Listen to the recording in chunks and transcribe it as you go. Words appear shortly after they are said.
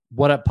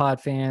What up, pod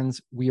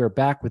fans? We are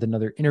back with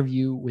another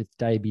interview with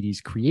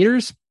diabetes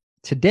creators.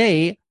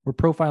 Today, we're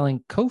profiling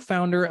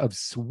co-founder of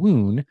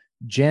Swoon,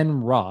 Jen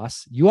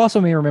Ross. You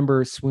also may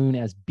remember Swoon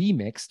as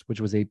B-Mixed,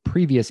 which was a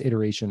previous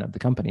iteration of the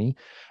company.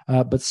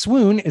 But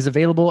Swoon is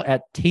available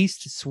at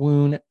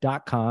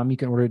tasteswoon.com. You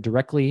can order it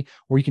directly,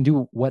 or you can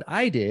do what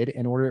I did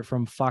and order it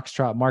from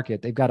Foxtrot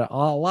Market. They've got a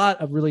lot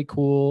of really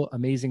cool,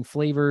 amazing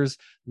flavors,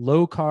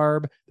 low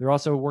carb. They're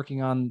also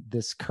working on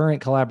this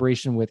current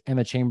collaboration with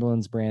Emma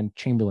Chamberlain's brand,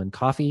 Chamberlain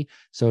Coffee.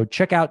 So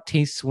check out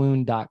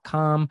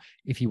tasteswoon.com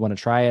if you want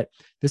to try it.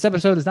 This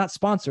episode is not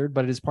sponsored,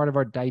 but it is part of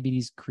our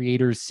Diabetes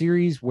Creators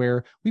series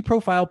where we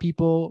profile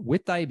people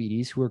with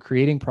diabetes who are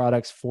creating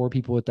products for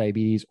people with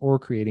diabetes or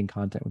creating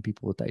content with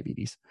people with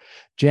diabetes.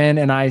 Jen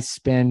and I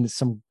spend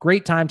some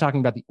great time talking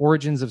about the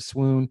origins of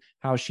Swoon,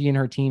 how she and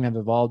her team have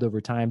evolved over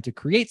time to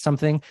create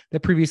something that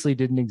previously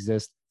didn't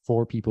exist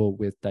for people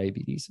with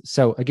diabetes.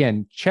 So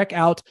again, check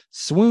out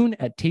Swoon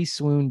at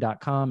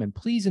tasteswoon.com and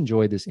please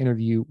enjoy this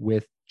interview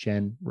with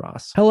Jen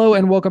Ross. Hello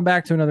and welcome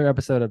back to another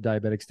episode of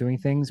Diabetics Doing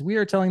Things. We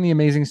are telling the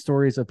amazing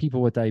stories of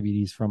people with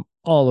diabetes from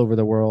all over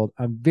the world.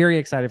 I'm very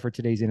excited for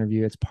today's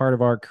interview. It's part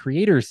of our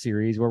Creators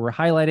series where we're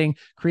highlighting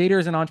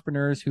creators and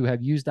entrepreneurs who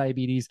have used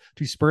diabetes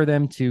to spur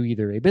them to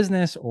either a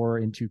business or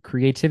into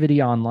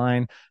creativity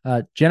online.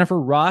 Jennifer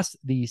Ross,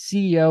 the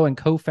CEO and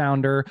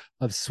co-founder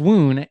of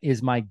Swoon,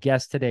 is my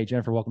guest today.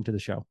 Jennifer, welcome to the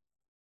show.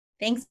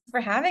 Thanks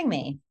for having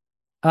me.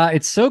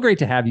 It's so great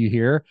to have you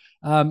here.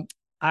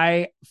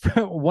 I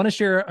want to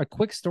share a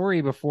quick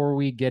story before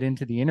we get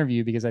into the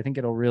interview because I think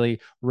it'll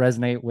really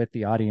resonate with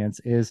the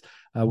audience.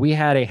 We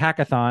had a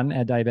hackathon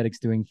at Diabetics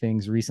Doing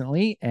Things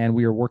recently, and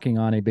we were working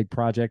on a big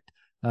project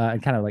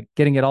and kind of like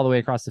getting it all the way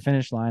across the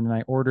finish line. And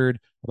I ordered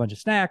a bunch of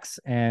snacks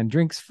and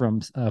drinks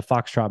from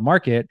Foxtrot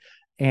Market.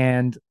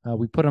 And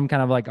we put them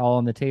kind of like all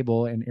on the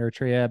table. And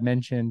Eritrea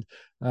mentioned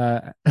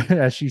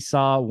as she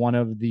saw one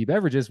of the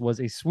beverages was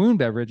a Swoon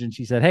beverage. And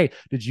she said, "Hey,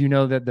 did you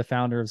know that the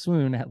founder of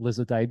Swoon lives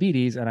with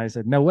diabetes?" And I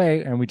said, "No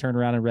way." And we turned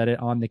around and read it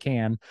on the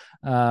can.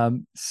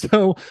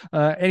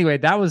 Anyway,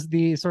 that was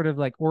the sort of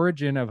like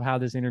origin of how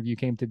this interview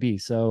came to be.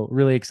 So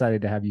really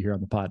excited to have you here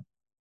on the pod.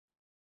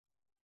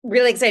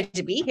 Really excited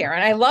to be here.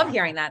 And I love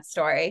hearing that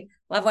story.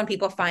 Love when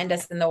people find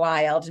us in the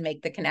wild and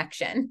make the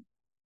connection.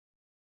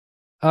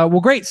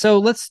 Well, great. So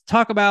let's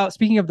talk about,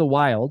 speaking of the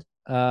wild,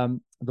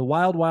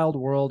 wild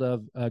world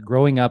of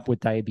growing up with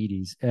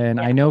diabetes. And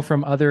I know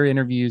from other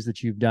interviews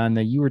that you've done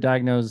that you were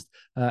diagnosed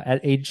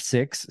at age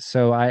 6.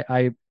 So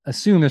I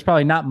assume there's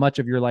probably not much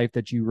of your life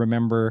that you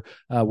remember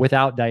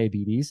without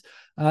diabetes.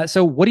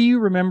 So what do you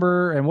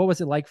remember and what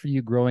was it like for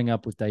you growing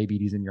up with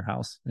diabetes in your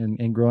house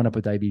and growing up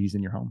with diabetes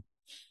in your home?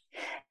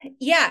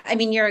 Yeah, I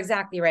mean, you're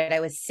exactly right. I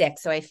was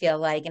 6, so I feel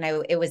like,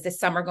 it was the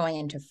summer going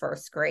into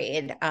first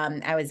grade.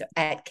 I was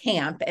at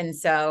camp, and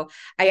so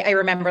I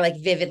remember like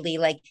vividly,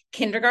 like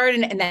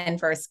kindergarten and then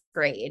first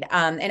grade.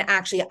 And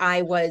actually,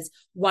 I was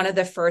one of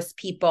the first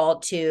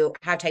people to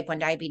have type 1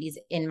 diabetes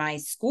in my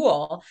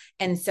school,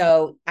 and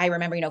so I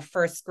remember,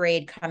 first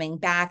grade coming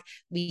back,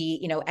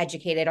 we,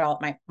 educated all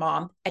my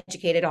mom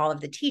educated all of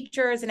the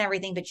teachers and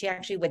everything, but she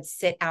actually would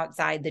sit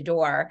outside the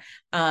door,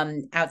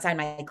 outside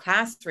my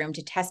classroom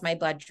to test my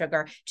blood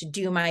sugar, to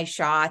do my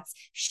shots.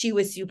 She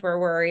was super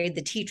worried.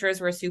 The teachers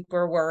were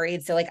super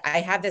worried. So like I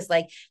have this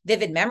like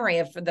vivid memory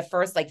of for the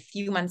first like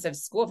few months of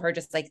school of her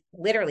just like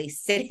literally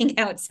sitting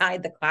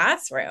outside the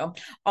classroom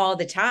all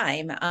the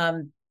time.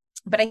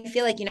 But I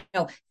feel like,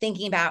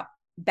 thinking about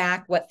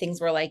back what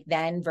things were like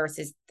then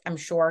versus I'm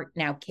sure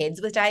now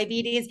kids with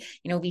diabetes,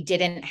 we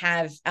didn't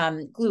have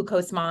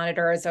glucose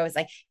monitors. So I was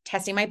like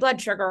testing my blood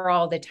sugar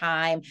all the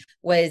time,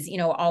 was,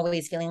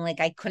 always feeling like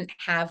I couldn't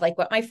have like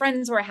what my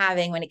friends were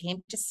having when it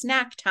came to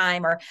snack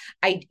time. Or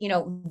I,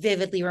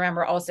 vividly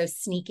remember also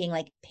sneaking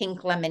like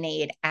pink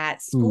lemonade at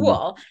Ooh.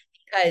 school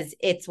because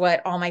it's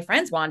what all my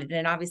friends wanted.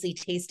 And it obviously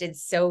tasted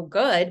so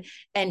good.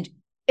 And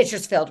it's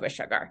just filled with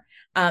sugar.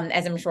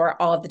 As I'm sure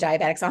all of the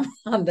diabetics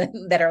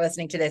that are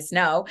listening to this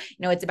know,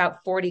 it's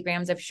about 40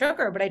 grams of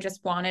sugar, but I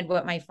just wanted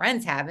what my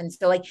friends have. And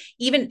so like,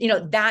 even,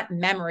 that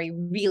memory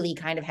really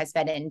kind of has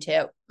fed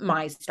into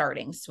my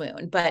starting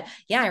Swoon. But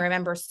yeah, I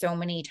remember so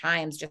many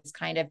times just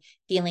kind of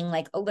feeling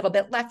like a little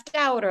bit left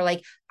out, or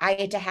like I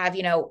had to have,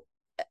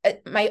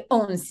 my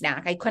own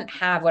snack. I couldn't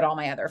have what all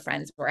my other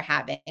friends were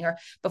having. Or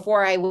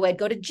before I would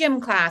go to gym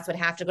class, would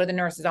have to go to the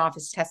nurse's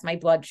office to test my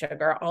blood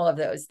sugar, all of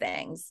those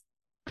things.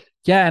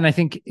 Yeah, and I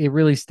think it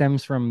really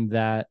stems from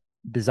that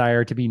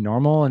desire to be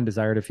normal and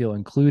desire to feel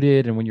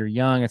included. And when you're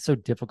young, it's so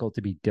difficult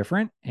to be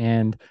different.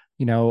 And,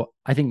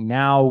 I think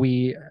now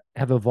we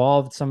have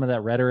evolved some of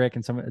that rhetoric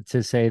and some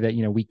to say that,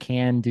 we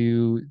can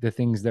do the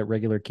things that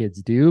regular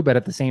kids do. But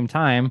at the same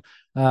time,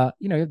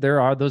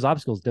 there are those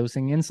obstacles,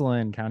 dosing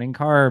insulin, counting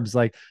carbs,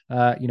 like,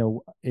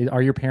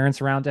 are your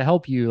parents around to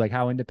help you? Like,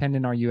 how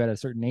independent are you at a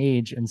certain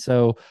age? And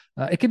so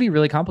it can be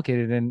really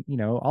complicated. And,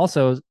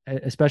 also,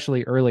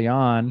 especially early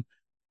on,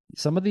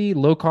 some of the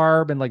low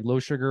carb and like low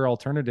sugar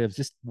alternatives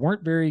just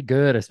weren't very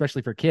good,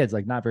 especially for kids,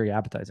 like not very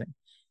appetizing.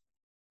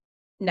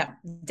 No,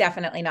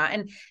 definitely not.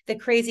 And the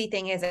crazy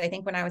thing is, I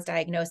think when I was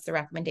diagnosed, the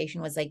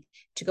recommendation was like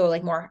to go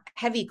like more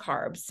heavy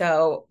carbs.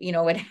 So,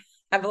 would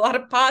have a lot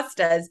of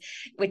pastas,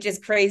 which is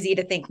crazy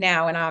to think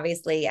now. And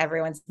obviously,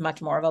 everyone's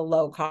much more of a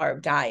low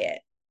carb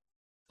diet.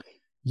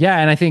 Yeah,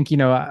 and I think,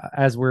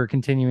 as we're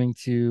continuing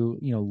to,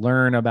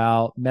 learn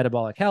about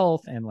metabolic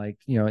health and like,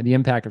 the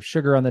impact of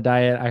sugar on the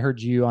diet, I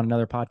heard you on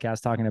another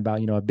podcast talking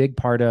about, a big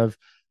part of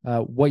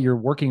what you're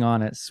working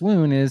on at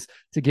Swoon is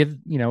to give,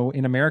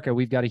 in America,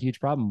 we've got a huge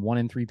problem. 1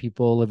 in 3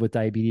 people live with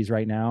diabetes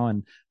right now,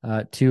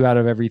 and 2 out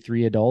of every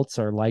 3 adults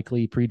are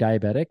likely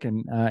pre-diabetic.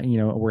 And,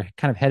 we're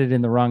kind of headed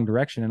in the wrong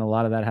direction. And a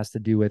lot of that has to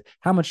do with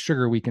how much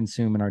sugar we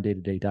consume in our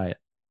day-to-day diet.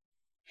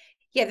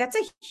 Yeah, that's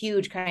a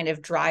huge kind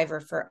of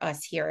driver for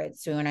us here at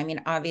Swoon. I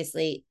mean,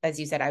 obviously, as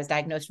you said, I was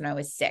diagnosed when I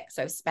was 6.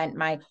 So I've spent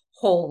my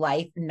whole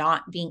life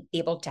not being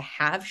able to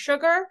have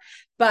sugar.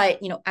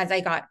 But, as I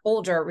got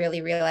older,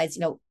 really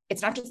realized,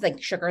 it's not just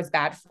like sugar is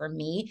bad for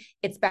me,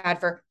 it's bad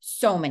for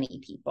so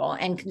many people.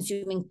 And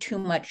consuming too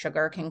much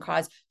sugar can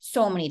cause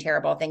so many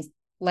terrible things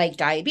like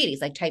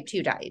diabetes, like type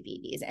 2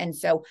 diabetes. And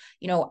so,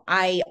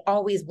 I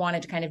always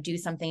wanted to kind of do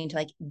something to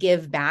like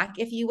give back,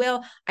 if you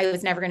will. I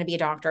was never going to be a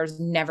doctor, I was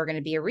never going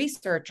to be a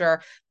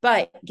researcher,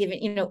 but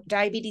given,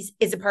 diabetes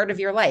is a part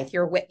of your life.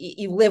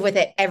 You live with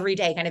it every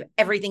day, kind of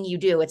everything you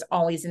do, it's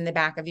always in the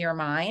back of your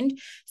mind.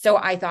 So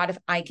I thought if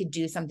I could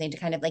do something to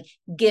kind of like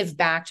give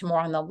back to more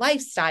on the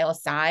lifestyle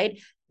side,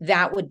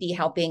 that would be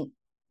helping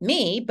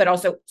me, but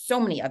also so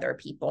many other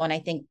people. And I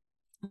think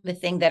the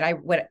thing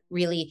that what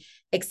really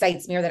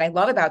excites me or that I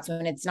love about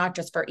Swoon, it's not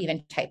just for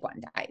even type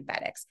 1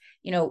 diabetics.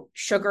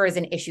 Sugar is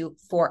an issue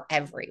for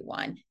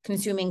everyone.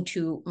 Consuming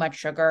too much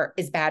sugar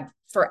is bad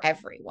for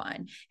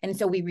everyone. And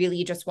so we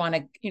really just want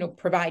to,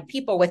 provide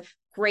people with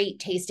great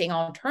tasting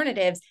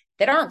alternatives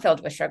that aren't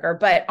filled with sugar,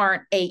 but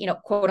aren't a,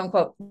 quote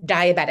unquote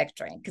diabetic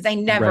drink. Because I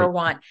never Right.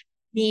 want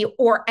me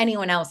or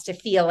anyone else to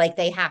feel like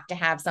they have to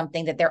have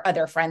something that their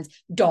other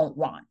friends don't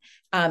want,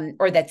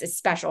 or that's a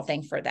special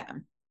thing for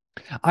them.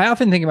 I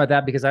often think about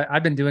that because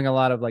I've been doing a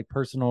lot of like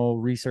personal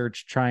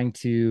research trying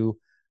to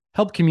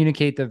help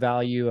communicate the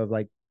value of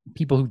like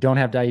people who don't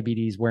have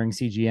diabetes wearing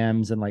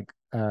CGMs, and like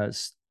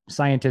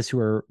scientists who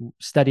are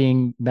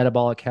studying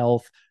metabolic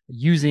health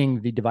using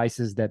the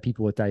devices that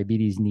people with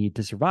diabetes need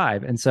to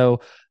survive. And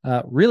so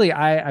really,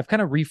 I've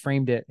kind of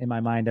reframed it in my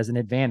mind as an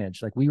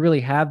advantage. Like we really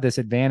have this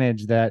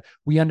advantage that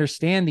we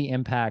understand the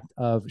impact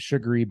of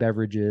sugary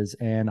beverages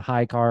and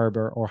high carb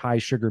or high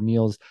sugar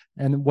meals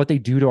and what they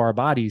do to our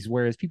bodies.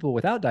 Whereas people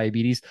without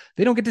diabetes,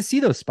 they don't get to see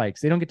those spikes.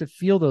 They don't get to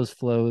feel those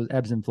flows,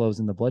 ebbs and flows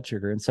in the blood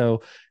sugar. And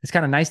so it's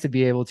kind of nice to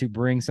be able to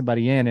bring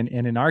somebody in. And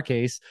in our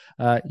case,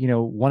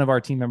 one of our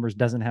team members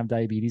doesn't have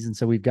diabetes. And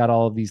so we've got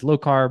all of these low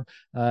carb,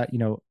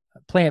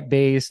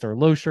 plant-based or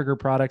low sugar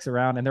products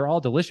around, and they're all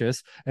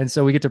delicious. And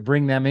so we get to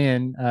bring them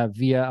in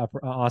via an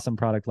awesome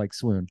product like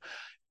Swoon.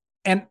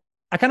 And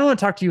I kind of want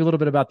to talk to you a little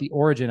bit about the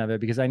origin of it,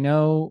 because I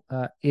know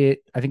I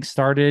think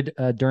started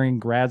during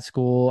grad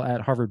school at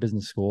Harvard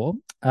Business School.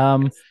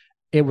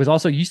 It was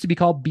also used to be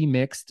called Be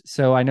Mixed.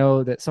 So I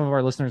know that some of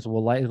our listeners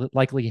will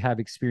likely have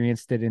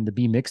experienced it in the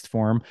Be Mixed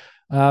form.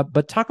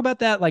 But talk about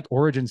that like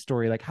origin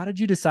story. Like, how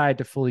did you decide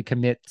to fully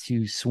commit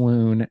to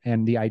Swoon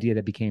and the idea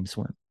that became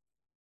Swoon?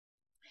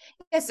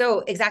 Yeah, so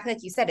exactly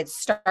like you said, it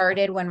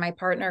started when my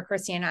partner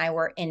Christy and I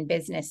were in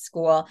business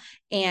school,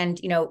 and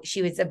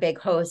she was a big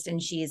host,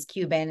 and she's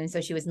Cuban, and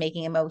so she was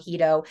making a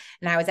mojito,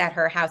 and I was at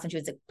her house, and she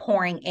was like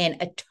pouring in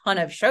a ton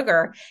of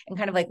sugar and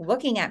kind of like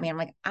looking at me. I'm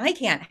like, I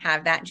can't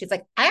have that, and she's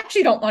like, I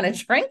actually don't want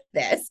to drink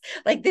this.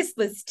 Like this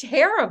was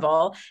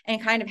terrible, and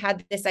kind of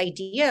had this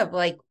idea of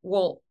like,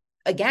 well,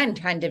 again,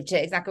 kind of to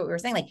exactly what we were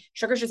saying, like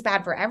sugar's just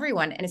bad for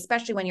everyone. And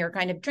especially when you're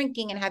kind of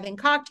drinking and having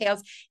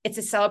cocktails, it's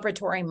a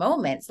celebratory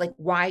moment. It's like,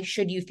 why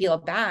should you feel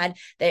bad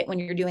that when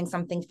you're doing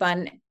something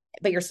fun,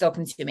 but you're still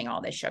consuming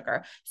all this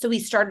sugar? So we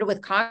started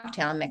with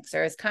cocktail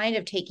mixers, kind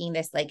of taking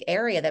this like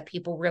area that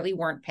people really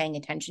weren't paying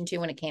attention to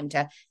when it came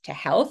to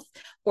health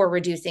or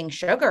reducing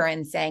sugar,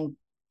 and saying,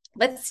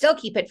 let's still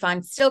keep it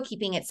fun, still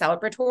keeping it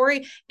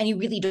celebratory. And you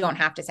really don't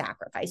have to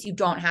sacrifice. You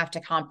don't have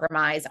to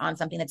compromise on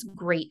something that's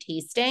great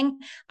tasting.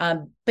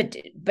 But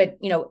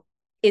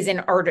isn't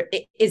art,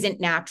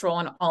 isn't natural,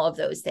 and all of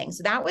those things.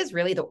 So that was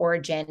really the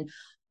origin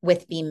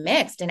with Be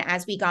Mixed. And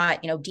as we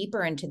got,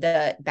 deeper into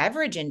the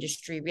beverage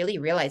industry, really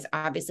realized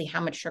obviously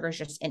how much sugar is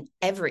just in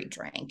every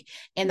drink,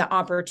 and the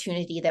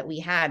opportunity that we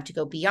have to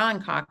go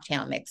beyond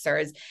cocktail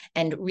mixers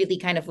and really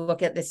kind of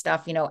look at this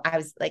stuff. I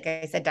was, like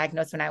I said,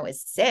 diagnosed when I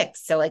was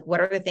 6. So like, what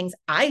are the things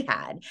I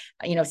had,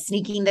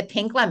 sneaking the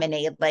pink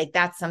lemonade, like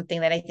that's something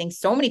that I think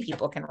so many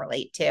people can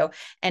relate to.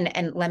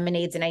 And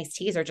lemonades and iced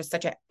teas are just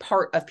such a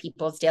part of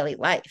people's daily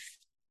life.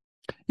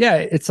 Yeah,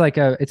 it's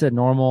a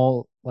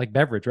normal like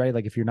beverage, right?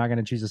 Like if you're not going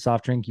to choose a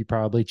soft drink, you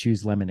probably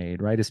choose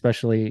lemonade, right?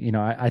 Especially,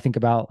 I think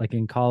about like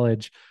in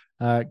college,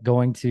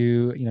 going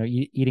to,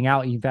 eating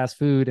out, eating fast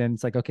food. And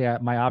it's like, okay,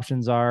 my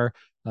options are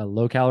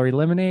low calorie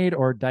lemonade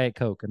or Diet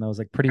Coke. And that was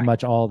like pretty Right.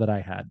 much all that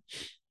I had.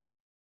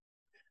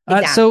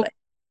 So Exactly.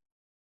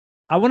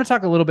 I want to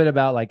talk a little bit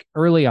about like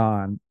early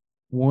on,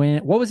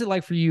 what was it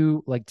like for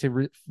you, like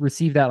to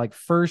receive that like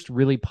first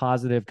really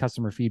positive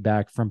customer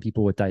feedback from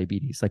people with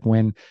diabetes? Like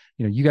when,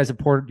 you guys have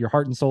poured your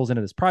heart and souls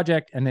into this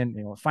project and then,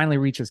 it finally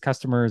reaches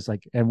customers,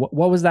 like, and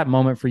what was that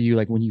moment for you?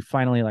 Like when you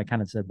finally like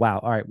kind of said, wow,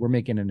 all right, we're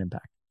making an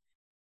impact.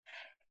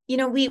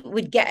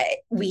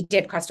 We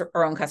did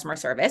our own customer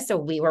service. So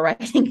we were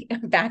writing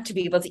back to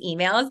people's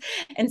emails.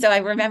 And so I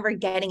remember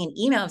getting an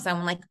email of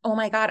someone like, oh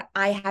my God,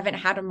 I haven't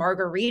had a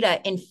margarita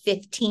in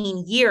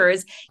 15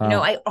 years.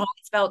 Wow. I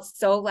always felt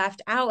so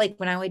left out. Like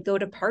when I would go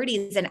to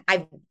parties and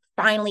I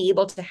finally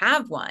able to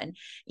have one,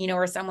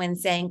 or someone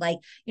saying like,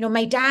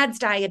 my dad's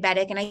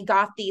diabetic and I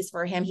got these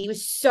for him. He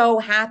was so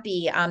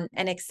happy and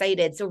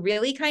excited. So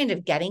really kind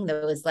of getting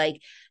those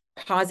like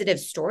positive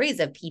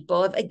stories of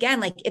people of, again,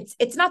 like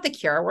it's not the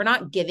cure, we're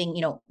not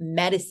giving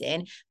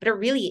medicine, but it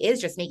really is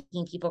just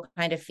making people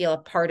kind of feel a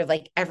part of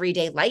like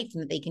everyday life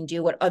and that they can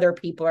do what other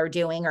people are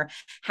doing or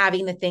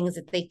having the things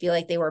that they feel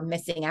like they were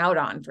missing out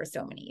on for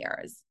so many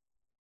years.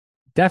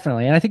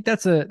 Definitely. And I think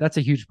that's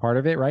a huge part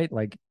of it, right?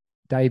 Like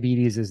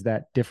diabetes is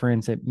that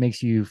difference. It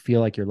makes you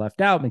feel like you're left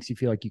out, makes you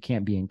feel like you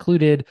can't be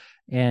included.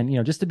 And,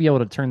 just to be able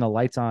to turn the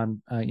lights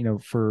on,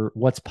 for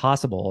what's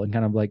possible and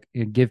kind of like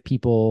give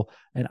people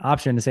an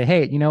option to say,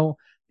 hey,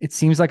 it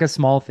seems like a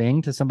small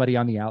thing to somebody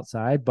on the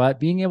outside,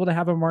 but being able to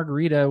have a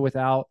margarita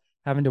without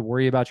having to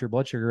worry about your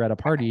blood sugar at a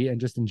party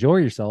and just enjoy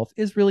yourself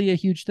is really a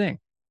huge thing.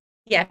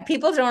 Yeah,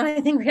 people don't, I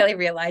think, really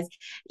realize,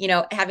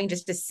 having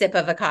just a sip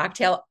of a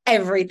cocktail,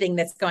 everything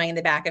that's going in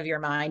the back of your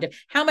mind.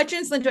 How much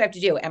insulin do I have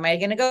to do? Am I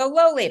going to go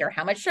low later?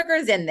 How much sugar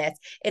is in this?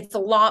 It's a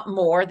lot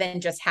more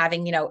than just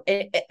having,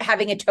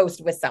 having a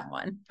toast with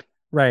someone.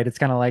 Right. It's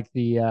kind of like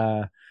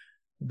the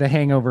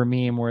hangover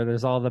meme where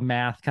there's all the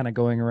math kind of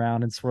going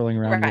around and swirling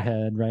around your Right.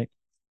 head, right?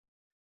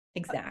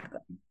 Exactly.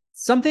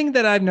 Something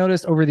that I've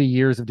noticed over the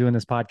years of doing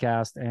this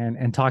podcast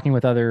and talking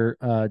with other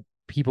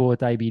people with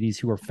diabetes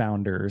who are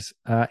founders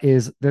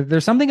is that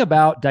there's something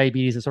about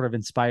diabetes that sort of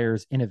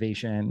inspires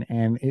innovation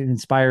and it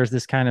inspires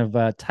this kind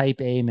of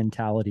type A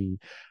mentality.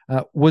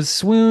 Was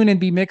Swoon and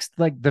Be Mixed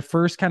like the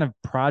first kind of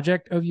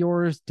project of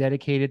yours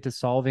dedicated to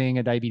solving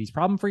a diabetes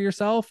problem for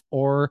yourself,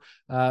 or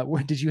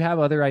did you have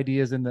other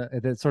ideas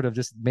that sort of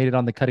just made it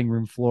on the cutting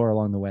room floor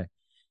along the way?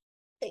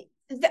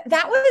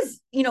 That was,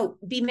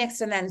 Be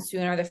Mixed and then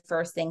Soon are the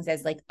first things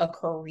as like a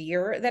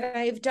career that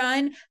I've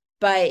done.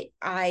 But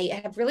I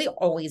have really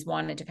always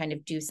wanted to kind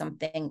of do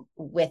something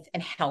with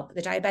and help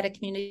the diabetic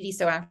community.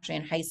 So actually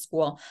in high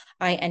school,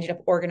 I ended up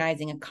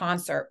organizing a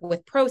concert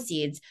with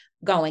proceeds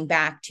going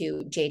back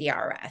to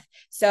JDRF.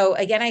 So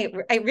again,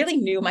 I really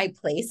knew my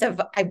place of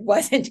I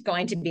wasn't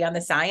going to be on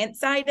the science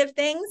side of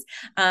things,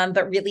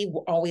 but really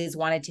always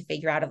wanted to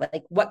figure out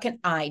like, what can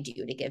I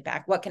do to give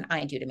back? What can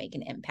I do to make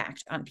an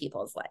impact on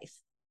people's life?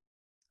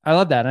 I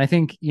love that. And I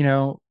think,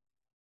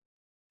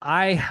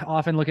 I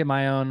often look at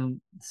my own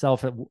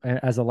self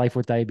as a life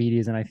with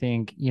diabetes. And I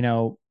think,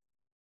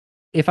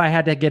 if I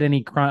had to get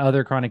any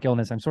other chronic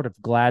illness, I'm sort of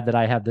glad that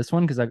I have this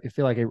one because I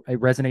feel like it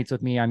resonates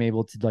with me. I'm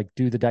able to like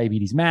do the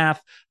diabetes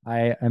math.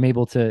 I'm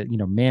able to,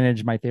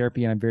 manage my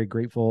therapy, and I'm very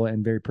grateful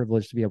and very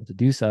privileged to be able to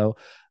do so.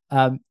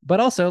 But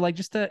also like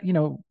just to,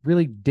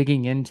 really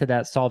digging into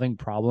that, solving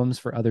problems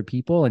for other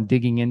people and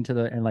digging into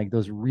and like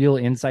those real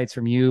insights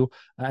from you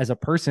as a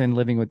person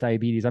living with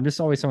diabetes. I'm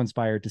just always so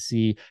inspired to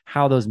see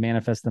how those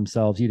manifest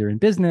themselves either in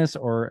business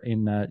or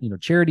in,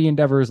 charity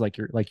endeavors, like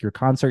your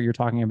concert you're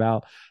talking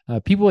about.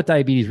 People with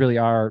diabetes really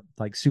are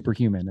like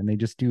superhuman and they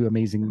just do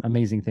amazing,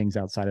 amazing things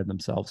outside of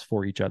themselves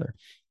for each other.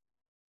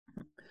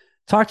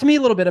 Talk to me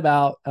a little bit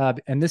about,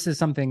 and this is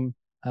something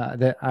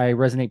that I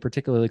resonate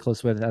particularly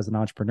close with as an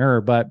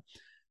entrepreneur. But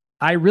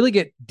I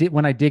really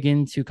when I dig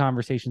into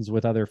conversations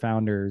with other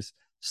founders,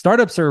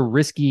 startups are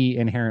risky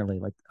inherently.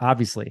 Like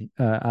obviously,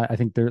 I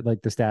think they're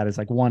like the stat is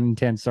like 1 in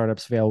 10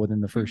 startups fail within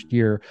the first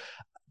year.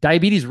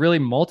 Diabetes really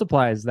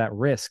multiplies that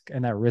risk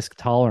and that risk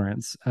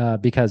tolerance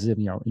because of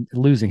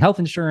losing health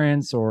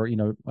insurance or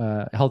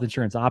health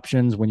insurance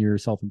options when you're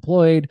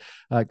self-employed,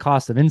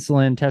 cost of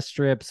insulin, test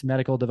strips,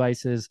 medical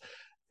devices.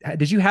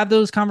 Did you have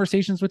those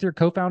conversations with your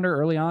co-founder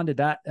early on? Did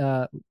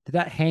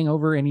that hang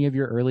over any of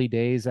your early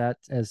days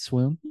as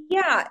Swoon?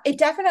 Yeah, it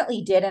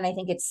definitely did. And I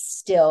think it's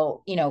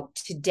still,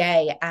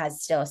 today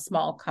as still a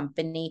small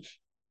company,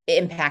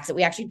 it impacts it.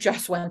 We actually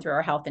just went through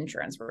our health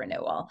insurance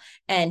renewal.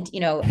 And,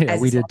 Yeah, as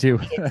a we did small too.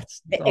 company,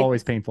 That's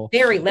always it's painful.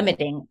 very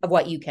limiting of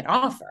what you can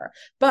offer.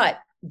 But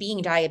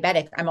being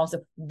diabetic, I'm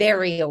also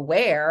very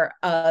aware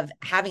of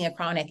having a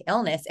chronic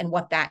illness and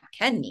what that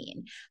can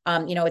mean.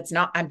 I'm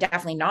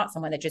definitely not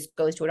someone that just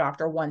goes to a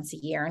doctor once a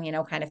year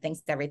and, kind of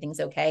thinks everything's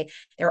okay.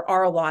 There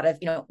are a lot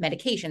of,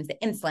 medications, the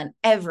insulin,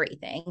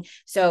 everything.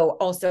 So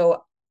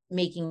also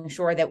making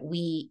sure that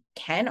we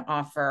can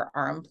offer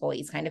our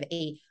employees kind of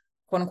a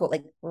quote unquote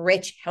like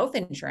rich health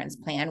insurance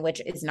plan,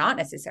 which is not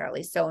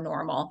necessarily so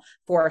normal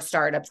for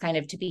startups kind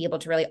of to be able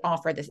to really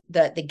offer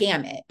the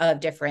gamut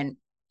of different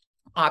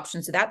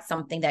option. So that's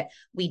something that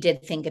we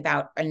did think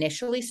about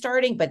initially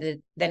starting, but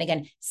then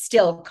again,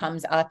 still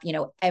comes up,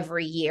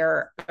 every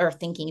year, or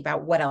thinking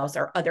about what else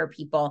are other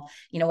people,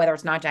 whether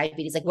it's not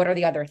diabetes, like what are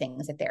the other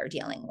things that they're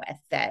dealing with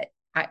that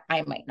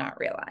I might not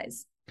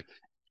realize.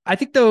 I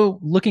think though,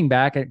 looking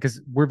back at,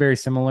 because we're very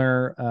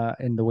similar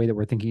in the way that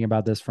we're thinking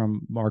about this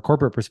from our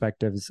corporate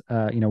perspectives,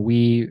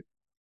 we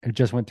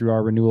just went through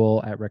our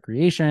renewal at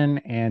Recreation,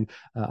 and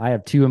I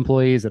have two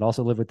employees that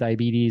also live with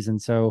diabetes.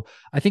 And so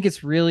I think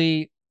it's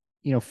really,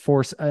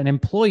 for an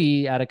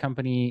employee at a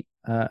company,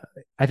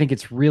 I think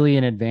it's really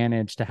an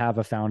advantage to have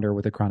a founder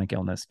with a chronic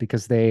illness,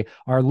 because they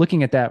are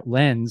looking at that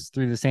lens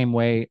through the same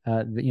way,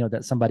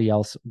 that somebody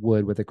else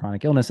would with a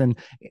chronic illness. And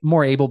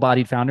more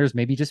able-bodied founders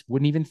maybe just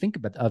wouldn't even think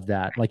of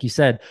that. Like you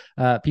said,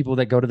 people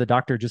that go to the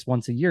doctor just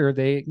once a year,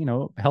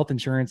 health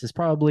insurance is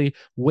probably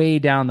way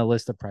down the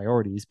list of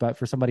priorities. But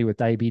for somebody with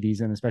diabetes,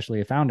 and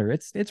especially a founder,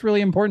 it's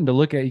really important to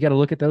look at. You got to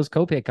look at those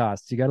copay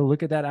costs. You got to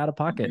look at that out of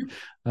pocket.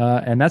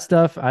 Mm-hmm. And that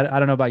stuff, I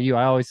don't know about you.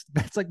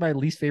 That's like my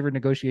least favorite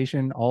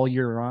negotiation all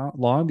year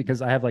long,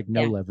 because I have like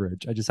no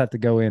leverage. I just have to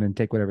go in and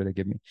take whatever they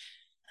give me.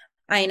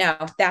 I know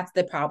that's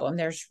the problem.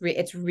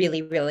 It's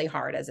really, really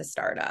hard as a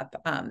startup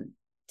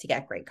to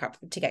get great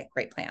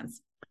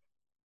plans.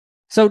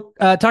 So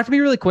talk to me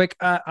really quick.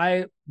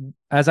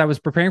 As I was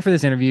preparing for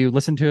this interview,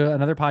 listened to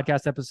another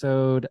podcast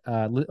episode,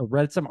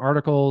 read some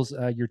articles.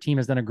 Your team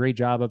has done a great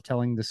job of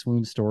telling the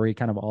Swoon story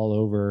kind of all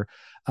over.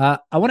 I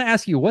want to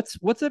ask you,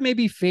 what's a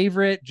maybe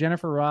favorite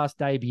Jennifer Ross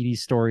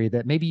diabetes story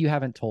that maybe you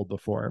haven't told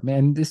before?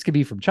 Man, this could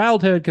be from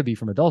childhood, could be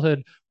from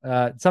adulthood,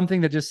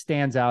 something that just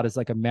stands out as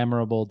like a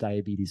memorable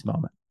diabetes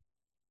moment.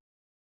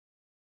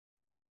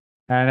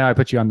 I know I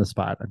put you on the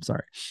spot. I'm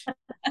sorry.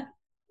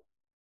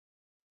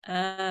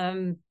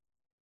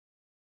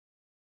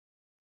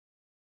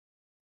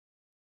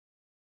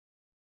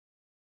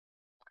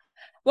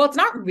 Well, it's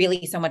not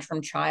really so much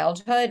from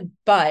childhood,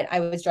 but I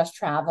was just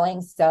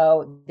traveling,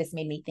 so this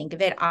made me think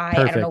of it. I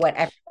don't know what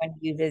everyone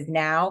uses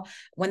now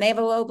when they have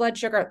a low blood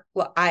sugar.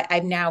 Well,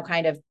 I've now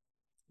kind of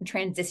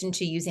transitioned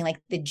to using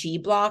like the G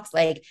blocks,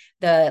 like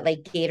the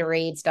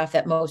Gatorade stuff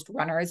that most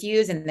runners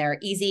use, and they're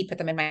easy. Put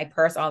them in my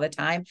purse all the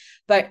time.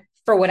 But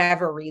for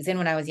whatever reason,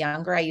 when I was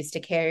younger, I used to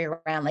carry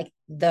around like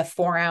the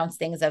 4-ounce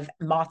things of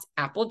Mott's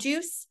apple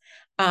juice.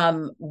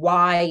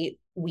 Why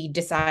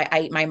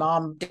my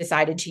mom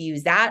decided to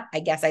use that. I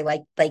guess I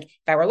like if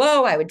I were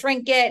low, I would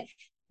drink it.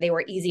 They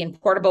were easy and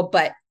portable,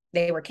 but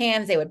they were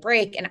cans, they would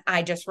break. And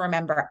I just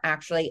remember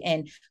actually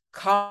in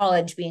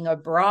college being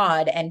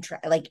abroad and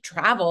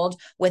traveled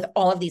with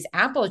all of these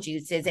apple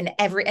juices, and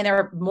there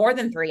were more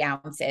than 3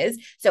 ounces.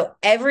 So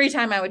every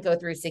time I would go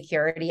through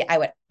security, I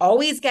would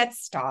always get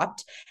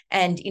stopped.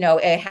 And,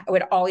 I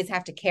would always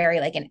have to carry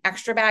like an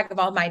extra bag of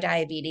all my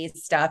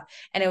diabetes stuff.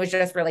 And it was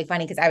just really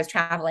funny because I was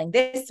traveling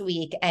this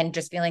week and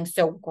just feeling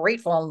so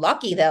grateful and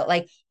lucky that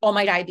like all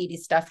my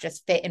diabetes stuff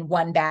just fit in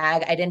one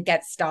bag. I didn't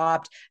get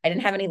stopped. I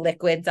didn't have any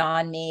liquids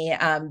on me.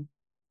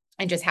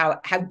 And just how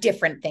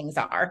different things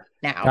are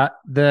now.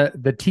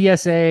 The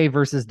TSA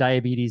versus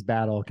diabetes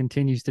battle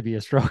continues to be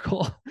a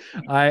struggle.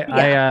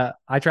 I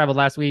traveled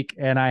last week,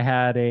 and I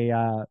had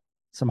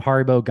some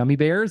Haribo gummy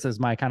bears as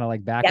my kind of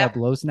like backup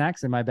low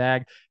snacks in my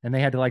bag, and they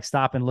had to like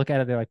stop and look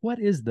at it. They're like, "What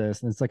is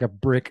this?" And it's like a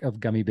brick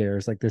of gummy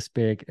bears, like this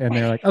big, and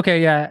they're like,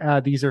 "Okay, yeah,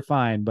 these are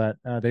fine." But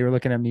they were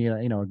looking at me,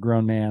 a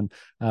grown man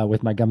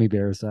with my gummy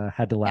bears.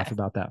 Had to laugh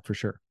about that for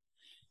sure.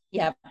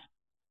 Yep.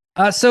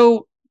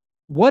 So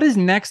what is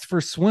next for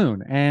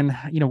Swoon, and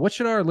what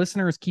should our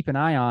listeners keep an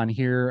eye on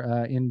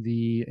here in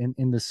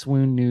the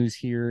Swoon news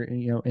here,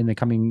 in the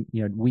coming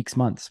weeks,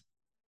 months?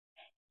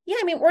 Yeah,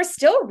 I mean, we're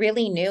still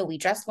really new. We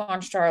just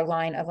launched our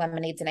line of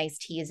lemonades and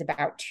iced teas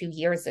about 2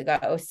 years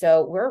ago.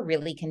 So we're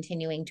really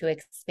continuing to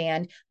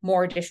expand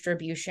more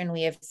distribution.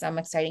 We have some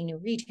exciting new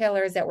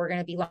retailers that we're going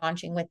to be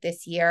launching with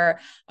this year,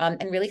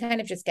 and really kind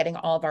of just getting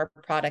all of our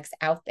products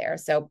out there.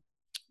 So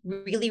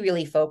really,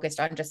 really focused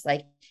on just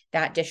like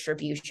that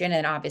distribution,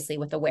 and obviously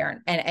with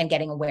awareness and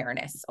getting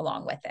awareness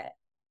along with it.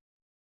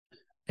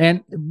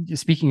 And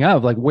speaking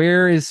of, like,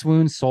 where is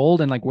Swoon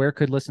sold, and like where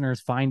could listeners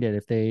find it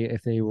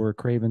if they were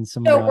craving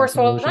some? So we're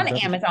sold on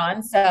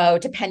Amazon. So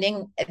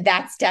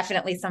that's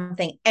definitely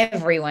something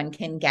everyone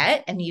can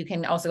get. And you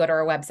can also go to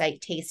our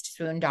website,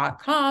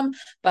 tasteswoon.com.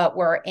 But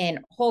we're in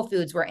Whole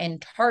Foods, we're in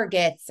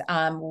Targets.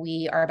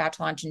 We are about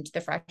to launch into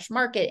the Fresh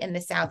Market in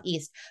the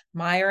Southeast,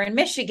 Meijer in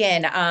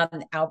Michigan,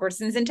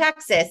 Albertsons in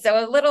Texas.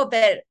 So a little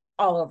bit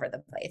all over the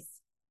place.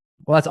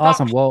 Well, that's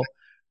awesome. Well,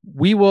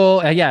 we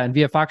will, and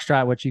via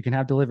Foxtrot, which you can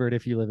have delivered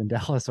if you live in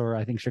Dallas or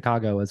I think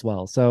Chicago as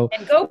well. So,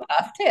 and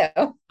GoPuff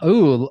too.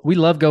 Oh, we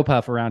love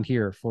GoPuff around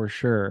here for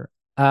sure.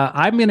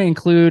 I'm going to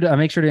include,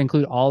 make sure to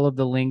include all of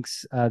the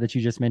links that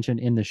you just mentioned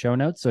in the show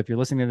notes. So if you're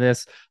listening to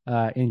this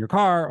in your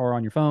car or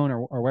on your phone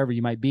or wherever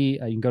you might be,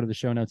 you can go to the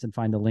show notes and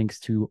find the links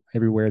to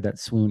everywhere that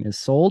Swoon is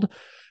sold.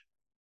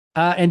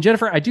 And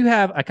Jennifer, I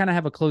kind of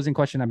have a closing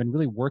question. I've been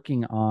really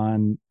working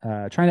on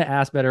trying to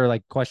ask better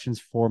like questions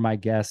for my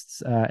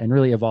guests and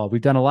really evolve.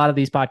 We've done a lot of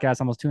these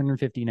podcasts, almost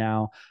 250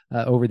 now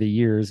over the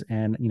years.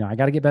 And, I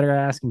got to get better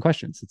at asking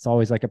questions. It's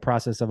always like a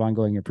process of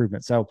ongoing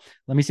improvement. So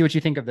let me see what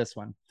you think of this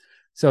one.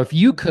 So if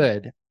you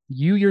could,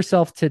 you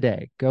yourself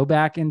today, go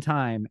back in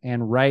time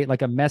and write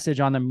like a message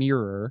on the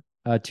mirror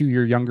to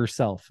your younger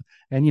self.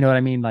 And you know what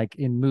I mean? Like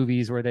in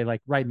movies where they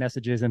like write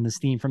messages and the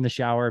steam from the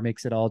shower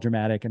makes it all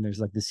dramatic and there's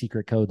like the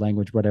secret code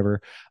language,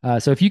 whatever.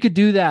 So if you could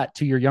do that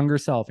to your younger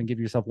self and give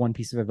yourself one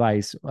piece of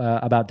advice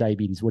about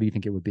diabetes, what do you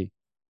think it would be?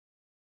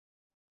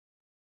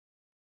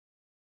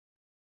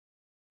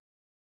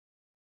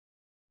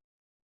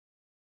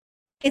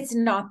 It's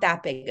not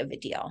that big of a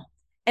deal.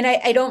 And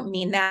I don't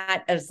mean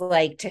that as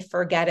like to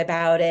forget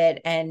about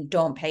it and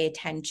don't pay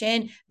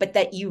attention, but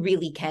that you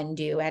really can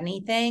do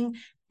anything.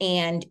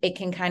 And it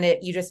can kind of,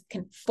 you just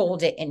can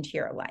fold it into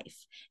your life.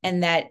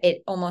 And that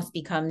it almost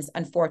becomes,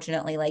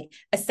 unfortunately, like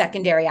a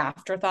secondary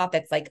afterthought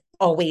that's like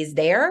always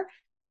there,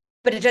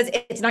 but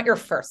it's not your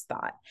first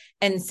thought.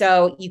 And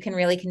so you can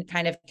really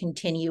kind of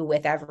continue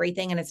with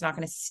everything, and it's not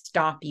going to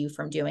stop you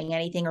from doing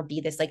anything or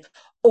be this like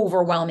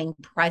overwhelming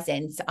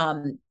presence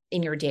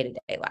in your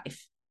day-to-day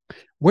life.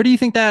 Where do you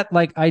think that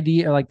like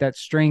idea or like that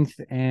strength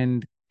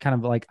and kind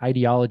of like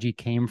ideology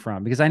came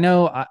from? Because I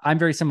know I'm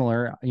very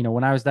similar.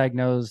 When I was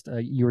diagnosed,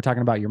 you were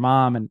talking about your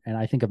mom, and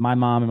I think of my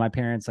mom and my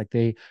parents, like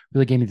they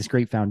really gave me this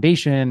great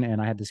foundation,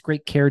 and I had this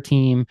great care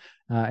team.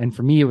 And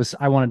for me, it was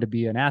I wanted to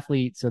be an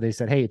athlete, so they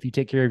said, "Hey, if you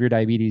take care of your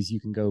diabetes, you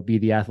can go be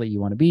the athlete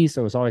you want to be."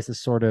 So it was always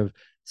this sort of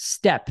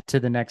step to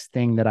the next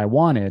thing that I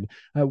wanted.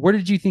 Where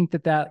did you think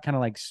that kind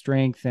of like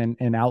strength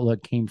and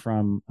outlook came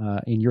from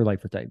in your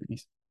life with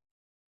diabetes?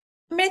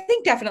 I mean, I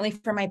think definitely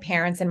for my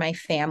parents and my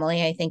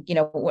family. I think,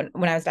 when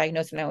I was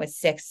diagnosed when I was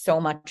 6, so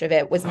much of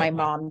it was my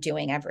mom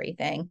doing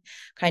everything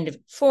kind of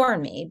for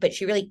me, but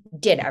she really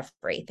did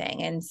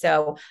everything. And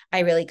so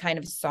I really kind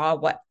of saw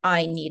what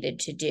I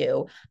needed to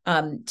do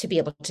to be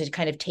able to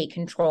kind of take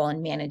control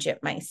and manage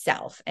it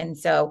myself. And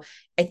so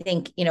I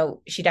think,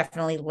 she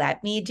definitely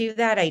let me do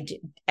that.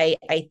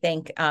 I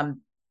think,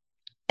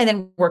 and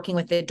then working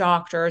with the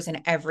doctors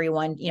and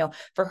everyone,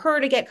 for her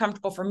to get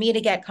comfortable, for me to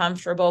get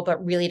comfortable,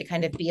 but really to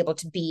kind of be able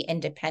to be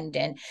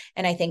independent.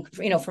 And I think,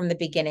 from the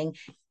beginning,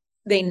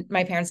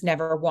 my parents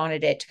never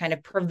wanted it to kind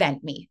of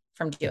prevent me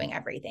from doing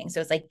everything. So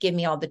it's like, give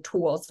me all the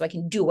tools so I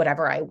can do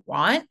whatever I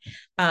want,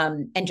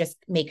 and just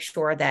make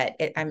sure that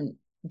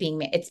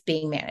it's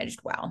being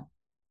managed well.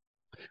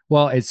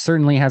 Well, it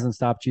certainly hasn't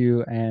stopped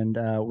you. And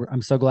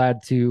I'm so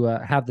glad to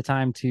have the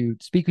time to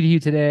speak with you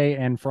today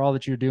and for all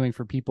that you're doing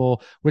for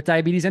people with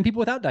diabetes and people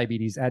without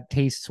diabetes at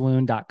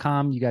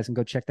tasteswoon.com. You guys can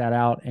go check that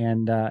out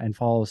and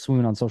follow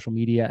Swoon on social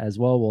media as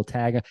well. We'll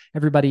tag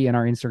everybody in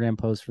our Instagram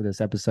post for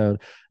this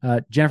episode.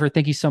 Jennifer,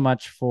 thank you so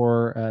much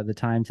for the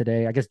time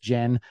today. I guess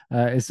Jen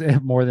is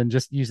more than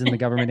just using the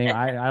government name.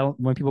 I don't,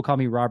 when people call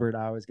me Robert,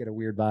 I always get a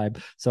weird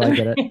vibe. So I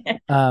get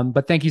it.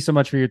 But thank you so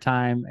much for your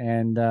time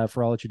and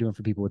for all that you're doing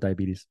for people with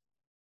diabetes.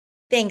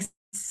 Thanks.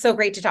 So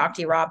great to talk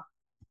to you, Rob.